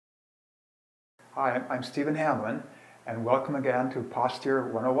Hi, I'm Stephen Hamlin, and welcome again to Posture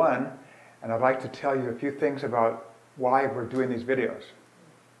 101, and I'd like to tell you a few things about why we're doing these videos.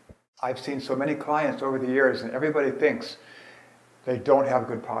 I've seen so many clients over the years, and everybody thinks they don't have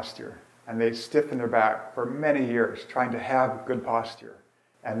good posture, and they stiffen their back for many years trying to have good posture.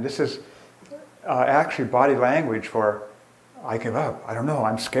 And this is actually body language for, I give up, I don't know,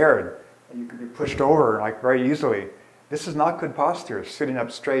 I'm scared. And you can be pushed over like very easily. This is not good posture, sitting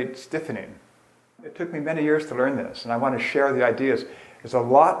up straight, stiffening. It took me many years to learn this, and I want to share the ideas. There's a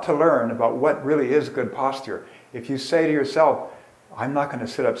lot to learn about what really is good posture. If you say to yourself, I'm not going to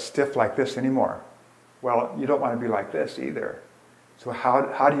sit up stiff like this anymore, well, you don't want to be like this either. So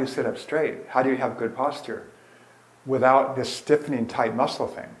how do you sit up straight? How do you have good posture without this stiffening tight muscle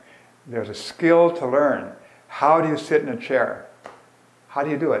thing? There's a skill to learn. How do you sit in a chair? How do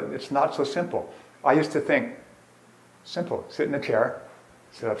you do it? It's not so simple. I used to think, simple, sit in a chair,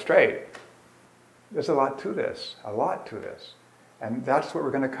 sit up straight. There's a lot to this, And that's what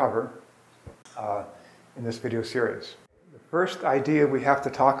we're going to cover in this video series. The first idea we have to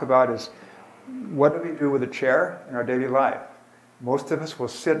talk about is, what do we do with a chair in our daily life? Most of us will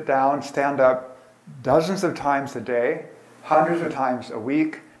sit down, stand up dozens of times a day, hundreds of times a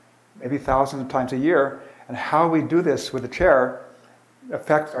week, maybe thousands of times a year. And how we do this with a chair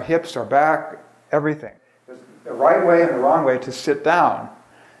affects our hips, our back, everything. There's the right way and the wrong way to sit down.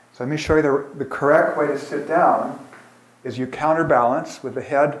 So let me show you the correct way to sit down is you counterbalance with the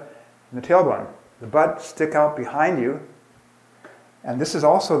head and the tailbone. The butt stick out behind you. And this is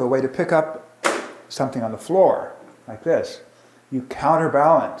also the way to pick up something on the floor, like this. You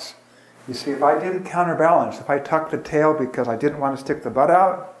counterbalance. You see, if I didn't counterbalance, if I tucked the tail because I didn't want to stick the butt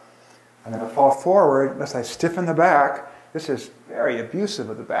out, I'm going to fall forward unless I stiffen the back. This is very abusive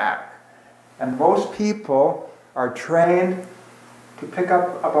of the back. And most people are trained to pick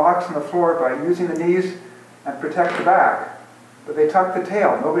up a box on the floor by using the knees and protect the back. But they tuck the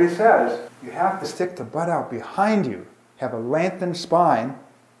tail. Nobody says you have to stick the butt out behind you. Have a lengthened spine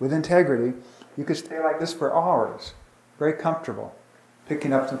with integrity. You could stay like this for hours. Very comfortable.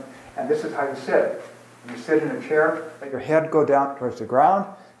 Picking up some, and this is how you sit. When you sit in a chair, let your head go down towards the ground,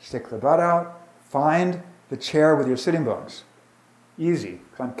 stick the butt out, find the chair with your sitting bones. Easy,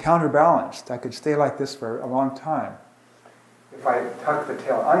 because I'm counterbalanced. I could stay like this for a long time. If I tuck the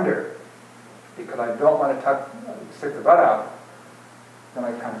tail under, because I don't want to stick the butt out, then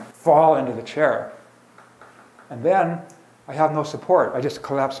I kind of fall into the chair. And then I have no support. I just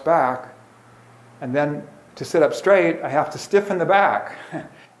collapse back. And then to sit up straight, I have to stiffen the back.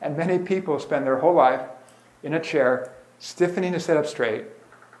 And many people spend their whole life in a chair, stiffening to sit up straight,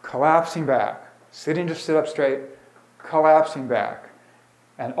 collapsing back, sitting to sit up straight, collapsing back.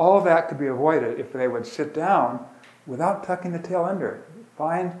 And all of that could be avoided if they would sit down without tucking the tail under.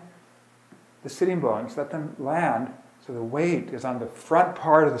 Find the sitting bones, let them land so the weight is on the front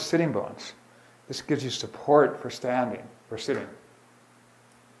part of the sitting bones. This gives you support for standing, for sitting.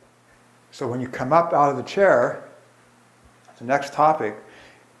 So when you come up out of the chair, the next topic,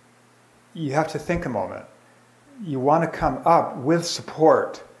 you have to think a moment. You want to come up with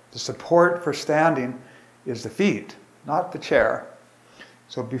support. The support for standing is the feet, not the chair.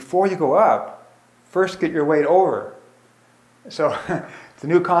 So before you go up, first get your weight over. So it's a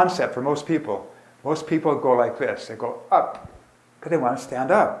new concept for most people. Most people go like this. They go up because they want to stand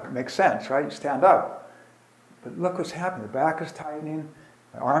up. It makes sense, right? You stand up. But look what's happening. The back is tightening.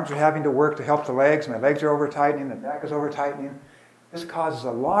 My arms are having to work to help the legs. My legs are over-tightening. The neck is over-tightening. This causes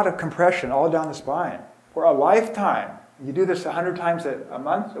a lot of compression all down the spine for a lifetime. You do this 100 times a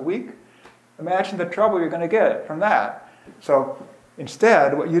month, a week. Imagine the trouble you're going to get from that. So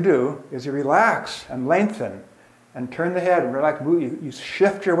instead, what you do is you relax and lengthen and turn the head and relax. You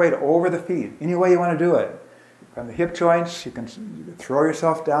shift your weight over the feet any way you want to do it. From the hip joints, you can throw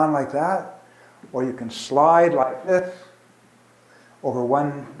yourself down like that, or you can slide like this over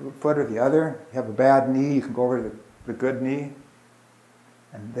one foot or the other. If you have a bad knee, you can go over to the good knee.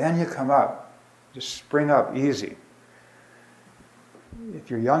 And then you come up. Just spring up easy. If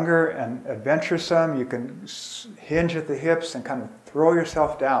you're younger and adventuresome, you can hinge at the hips and kind of throw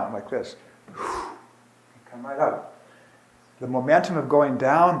yourself down like this. Come right up. The momentum of going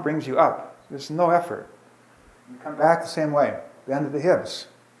down brings you up. There's no effort. You come back the same way. Bend at the hips.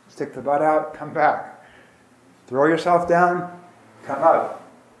 Stick the butt out, come back. Throw yourself down, come up.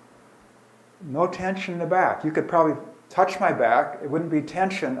 No tension in the back. You could probably touch my back. It wouldn't be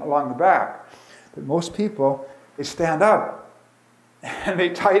tension along the back. But most people, they stand up and they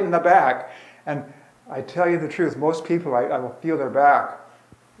tighten the back. And I tell you the truth, most people, I will feel their back.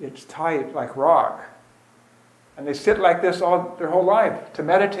 It's tight like rock. And they sit like this all their whole life, to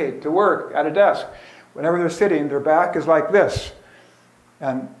meditate, to work, at a desk. Whenever they're sitting, their back is like this.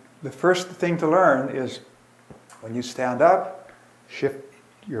 And the first thing to learn is when you stand up, shift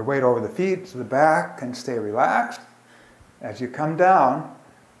your weight over the feet so the back can stay relaxed. As you come down,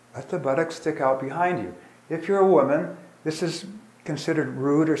 let the buttocks stick out behind you. If you're a woman, this is considered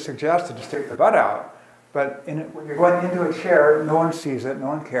rude or suggested to stick the butt out. But when you're going into a chair, no one sees it, no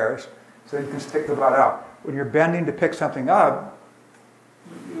one cares, so you can stick the butt out. When you're bending to pick something up,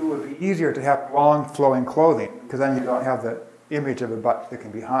 it would be easier to have long flowing clothing, because then you don't have the image of a butt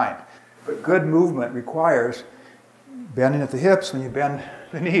sticking behind. But good movement requires bending at the hips when you bend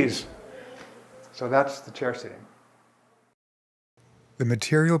the knees. So that's the chair sitting. The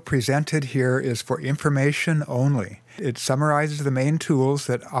material presented here is for information only. It summarizes the main tools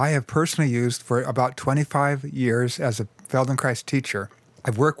that I have personally used for about 25 years as a Feldenkrais teacher.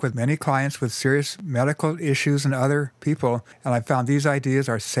 I've worked with many clients with serious medical issues and other people, and I've found these ideas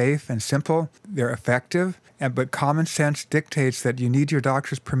are safe and simple, they're effective, but common sense dictates that you need your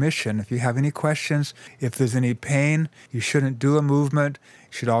doctor's permission. If you have any questions, if there's any pain, you shouldn't do a movement.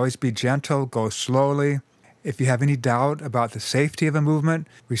 You should always be gentle, go slowly. If you have any doubt about the safety of a movement,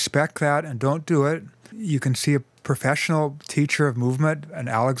 respect that and don't do it. You can see a professional teacher of movement, an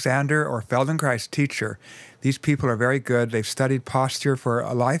Alexander or Feldenkrais teacher. These people are very good. They've studied posture for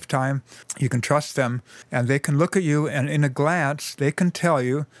a lifetime. You can trust them, and they can look at you, and in a glance, they can tell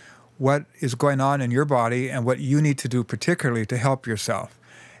you what is going on in your body and what you need to do particularly to help yourself.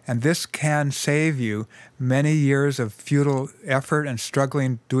 And this can save you many years of futile effort and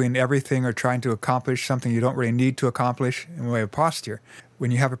struggling doing everything or trying to accomplish something you don't really need to accomplish in the way of posture. When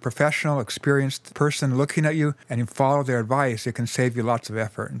you have a professional, experienced person looking at you and you follow their advice, it can save you lots of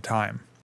effort and time.